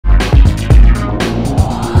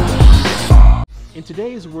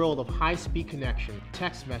today's world of high-speed connection,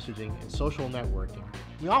 text messaging, and social networking,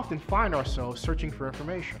 we often find ourselves searching for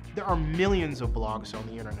information. There are millions of blogs on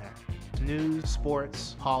the internet. News,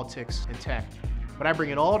 sports, politics, and tech. But I bring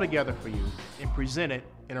it all together for you and present it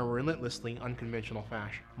in a relentlessly unconventional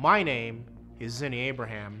fashion. My name is Zenny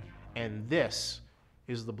Abraham, and this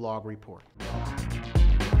is the Blog Report.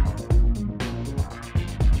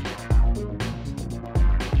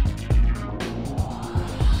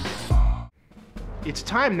 It's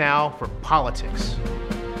time now for politics.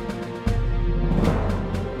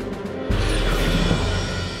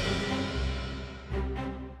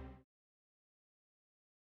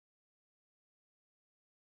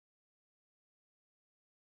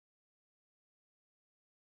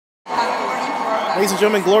 Ladies and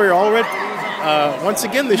gentlemen, Gloria, Allred, once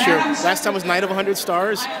again this year. Last time was Night of 100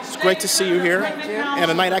 Stars. It's great to see you here. Thank you.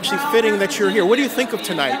 And a night actually fitting that you're here. What do you think of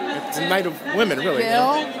tonight? It's a night of women, really.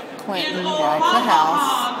 Bill Clinton brought the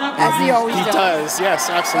House, as he always does. He does, yes,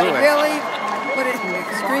 absolutely. But really put it in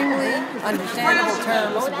extremely understandable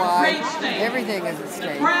terms why everything is at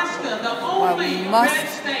stake. Why we must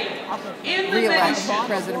re-elect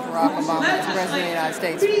President Barack Obama as President of the United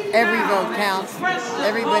States. Every vote counts.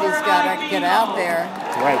 Everybody's got to get out there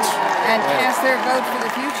and cast their vote for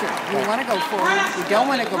the future. We want to go forward. We don't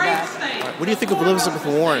want to go back. What do you think of Elizabeth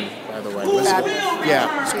Warren, by the way?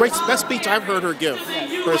 Yeah, it's great. Best speech I've heard her give,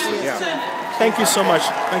 personally. Yeah. Thank you so much.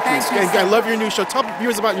 Thank you. I love your new show. Tell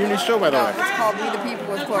viewers about your new show, by the way. It's called We the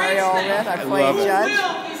People with Gloria Allred. I play a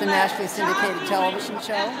judge. It's a nationally syndicated television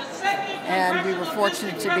show. And we were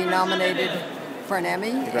fortunate to be nominated for an Emmy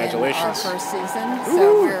in our first season.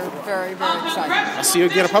 So we're very, very excited. I'll see you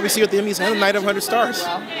again. I'll probably see you at the Emmys and the Night of 100 Stars.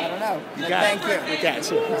 Well, I don't know. But thank you. You got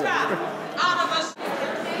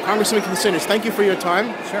it. Congressman Kucinich, thank you for your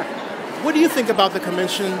time. Sure. What do you think about the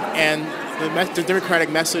convention and the Democratic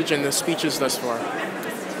message and the speeches thus far?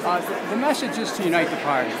 The message is to unite the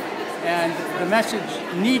party. And the message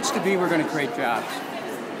needs to be we're going to create jobs.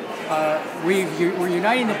 We're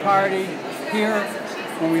uniting the party here.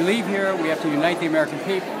 When we leave here, we have to unite the American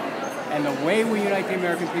people. And the way we unite the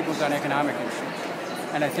American people is on economic issues.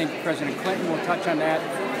 And I think President Clinton will touch on that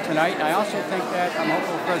tonight. And I also think that I'm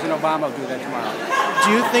hopeful President Obama will do that tomorrow.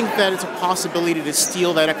 Do you think that it's a possibility to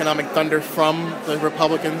steal that economic thunder from the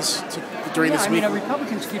Republicans during this week? I mean,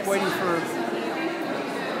 Republicans keep waiting for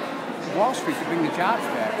Wall Street to bring the jobs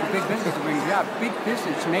back, for big business to bring the jobs. Big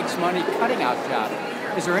business makes money cutting out jobs.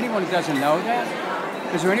 Is there anyone who doesn't know that?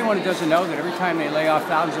 Is there anyone who doesn't know that every time they lay off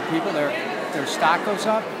thousands of people, their stock goes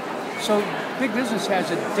up? So big business has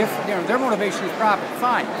a different, their motivation is profit,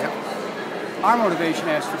 fine. Yep. Our motivation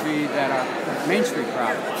has to be that our Main Street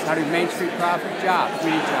profit. How do Main Street profit? Jobs.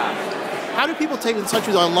 We need jobs. How do people take in touch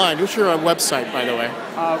with you online? What's your website, by the way?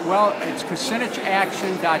 Well, it's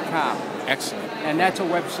KucinichAction.com. Excellent. And that's a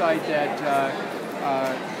website that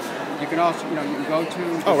you can also, you can go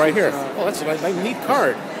to. Oh, right here. That's a neat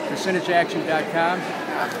card. KucinichAction.com.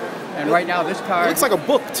 And right now, this card. It looks like a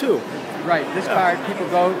book too. Right. This card, people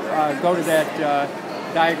go to that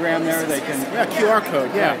diagram there. They can. Yeah, QR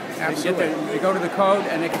code. Yeah, right. absolutely. They go to the code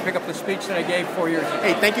and they can pick up the speech that I gave 4 years ago.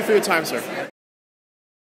 Hey, thank you for your time, sir.